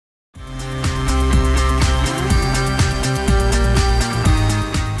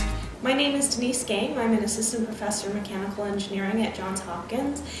Gayme. I'm an assistant professor of mechanical engineering at Johns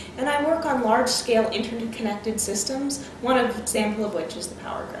Hopkins, and I work on large-scale interconnected systems, one example of which is the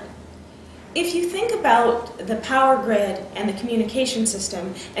power grid. If you think about the power grid and the communication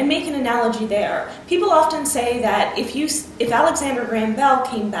system and make an analogy there, people often say that if Alexander Graham Bell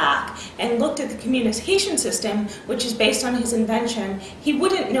came back and looked at the communication system, which is based on his invention, he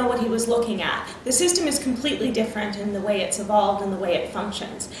wouldn't know what he was looking at. The system is completely different in the way it's evolved and the way it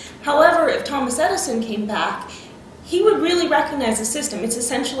functions. However, if Thomas Edison came back, he would really recognize the system. It's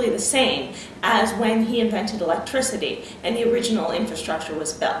essentially the same as when he invented electricity and the original infrastructure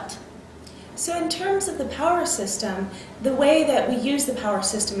was built. So in terms of the power system, the way that we use the power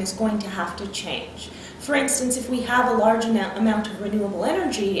system is going to have to change. For instance, if we have a large amount of renewable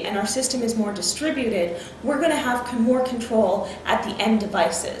energy and our system is more distributed, we're going to have more control at the end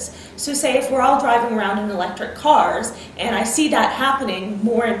devices. So say if we're all driving around in electric cars, and I see that happening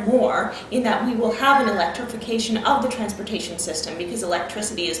more and more, in that we will have an electrification of the transportation system because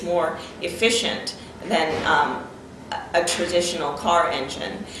electricity is more efficient than a traditional car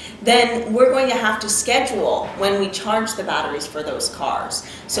engine, then we're going to have to schedule when we charge the batteries for those cars.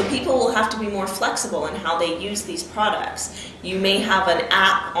 So people will have to be more flexible in how they use these products. You may have an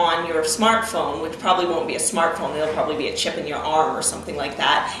app on your smartphone, which probably won't be a smartphone, it'll probably be a chip in your arm or something like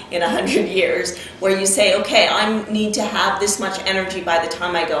that in 100 years, where you say, okay, I need to have this much energy by the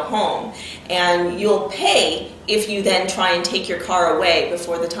time I go home. And you'll pay if you then try and take your car away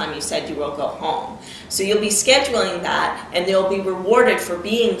before the time you said you will go home. So you'll be scheduling that, and they'll be rewarded for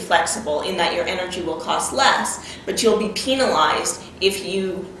being flexible in that your energy will cost less, but you'll be penalized if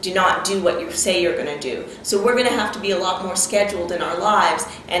you do not do what you say you're going to do. So we're going to have to be a lot more scheduled in our lives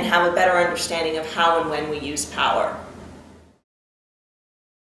and have a better understanding of how and when we use power.